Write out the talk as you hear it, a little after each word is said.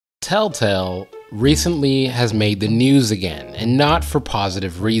Telltale recently has made the news again, and not for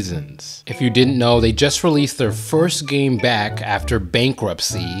positive reasons. If you didn't know, they just released their first game back after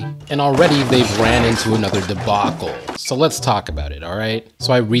bankruptcy, and already they've ran into another debacle. So let's talk about it, alright?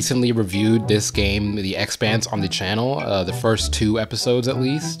 So I recently reviewed this game, The Expanse, on the channel, the first 2 episodes at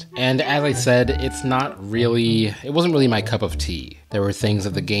least, and as I said, it wasn't really my cup of tea. There were things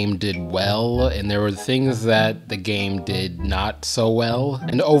that the game did well, and there were things that the game did not so well,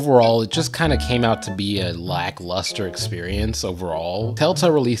 and overall, it just kind of came out to be a lackluster experience overall.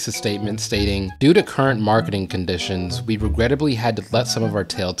 Telltale released a statement stating, "Due to current marketing conditions, we regrettably had to let some of our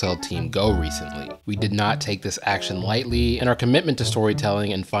Telltale team go recently. We did not take this action lightly, and our commitment to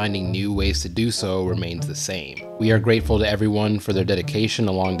storytelling and finding new ways to do so remains the same. We are grateful to everyone for their dedication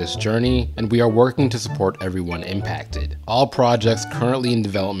along this journey, and we are working to support everyone impacted. All projects currently in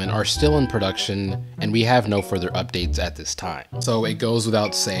development are still in production, and we have no further updates at this time." So it goes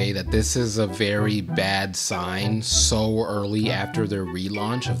without saying that this is a very bad sign so early after their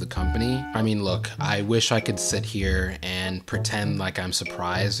relaunch of the company. I mean, look, I wish I could sit here and pretend like I'm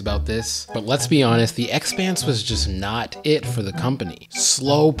surprised about this, but let's be honest, The Expanse was just not it for the company.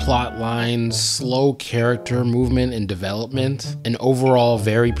 Slow plot lines, slow character movement and development, an overall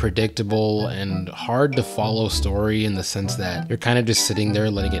very predictable and hard to follow story in the sense that you're kind of just sitting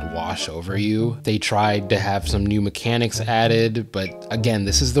there letting it wash over you. They tried to have some new mechanics added, but again,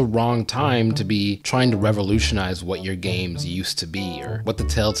 this is the wrong time to be trying to revolutionize what your games used to be or what the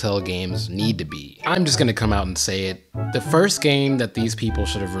Telltale games need to be. I'm just gonna come out and say it. The first game that these people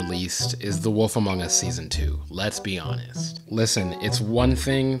should have released is The Wolf Among Us Season 2. Let's be honest. Listen, it's one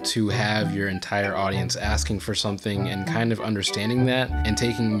thing to have your entire audience asking for something and kind of understanding that and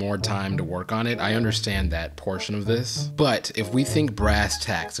taking more time to work on it. I understand that portion of this. But if we think brass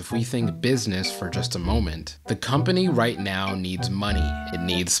tacks, if we think business for just a moment, the company right now needs money. It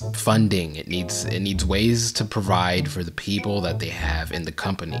needs funding. It needs ways to provide for the people that they have in the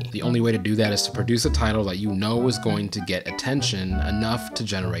company. The only way to do that is to produce a title that you know is going to get attention enough to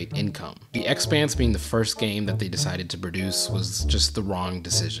generate income. The Expanse being the first game that they decided to produce was just the wrong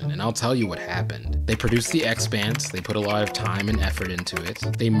decision, and I'll tell you what happened. They produced The Expanse, they put a lot of time and effort into it,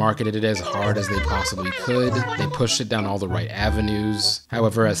 they marketed it as hard as they possibly could, they pushed it down all the right avenues.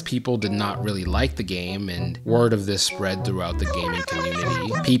 However, as people did not really like the game and word of this spread throughout the gaming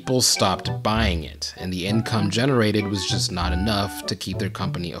community, people stopped buying it, and the income generated was just not enough to keep their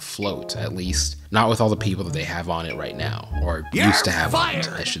company afloat, at least not with all the people that they have on it right now, or used to have on it,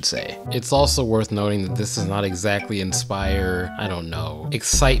 I should say. It's also worth noting that this does not exactly inspire, I don't know,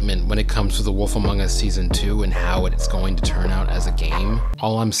 excitement when it comes to The Wolf Among Us Season 2 and how it's going to turn out as a game.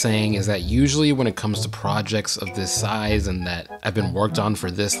 All I'm saying is that usually when it comes to projects of this size and that have been worked on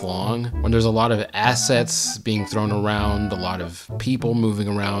for this long, when there's a lot of assets being thrown around, a lot of people moving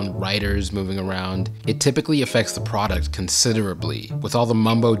around, writers moving around, it typically affects the product considerably. With all the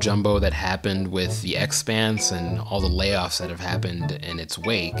mumbo jumbo that happened with The Expanse and all the layoffs that have happened in its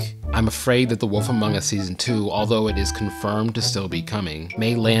wake, I'm afraid that The Wolf Among Us Season 2, although it is confirmed to still be coming,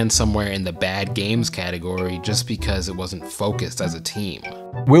 may land somewhere in the bad games category just because it wasn't focused as a team.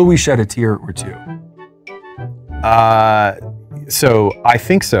 Will we shed a tear or two? So I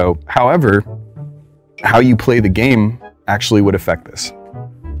think so. However, how you play the game actually would affect this.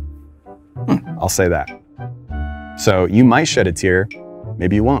 I'll say that. So you might shed a tear,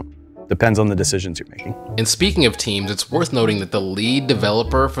 maybe you won't. Depends on the decisions you're making. And speaking of teams, it's worth noting that the lead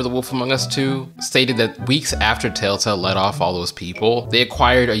developer for The Wolf Among Us 2 stated that weeks after Telltale let off all those people, they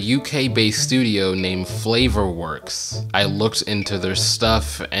acquired a UK-based studio named Flavorworks. I looked into their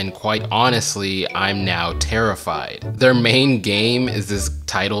stuff, and quite honestly, I'm now terrified. Their main game is this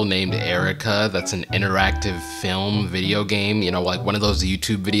title named Erica that's an interactive film video game, you know, like one of those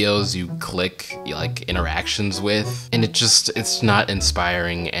YouTube videos you click like interactions with, and it's not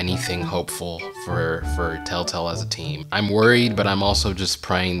inspiring anything hopeful for Telltale as a team. I'm worried, but I'm also just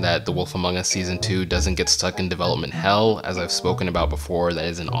praying that The Wolf Among Us Season 2 doesn't get stuck in development hell. As I've spoken about before, that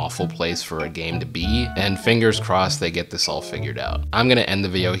is an awful place for a game to be, and fingers crossed they get this all figured out. I'm gonna end the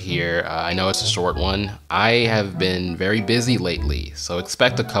video here. I know it's a short one. I have been very busy lately, so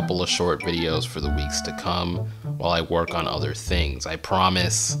expect a couple of short videos for the weeks to come while I work on other things. I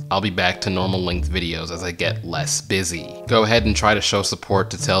promise I'll be back to normal length videos as I get less busy. Go ahead and try to show support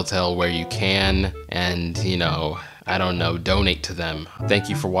to Telltale where you can, and you know, I don't know, donate to them. Thank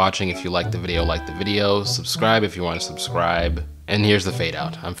you for watching. If you like the video, subscribe if you want to subscribe. And here's the fade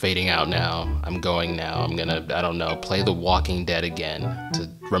out. I'm fading out now. I'm going now. I'm gonna, I don't know, play The Walking Dead again to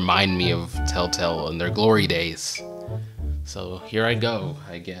remind me of Telltale and their glory days. So here I go,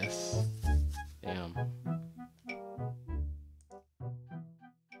 I guess.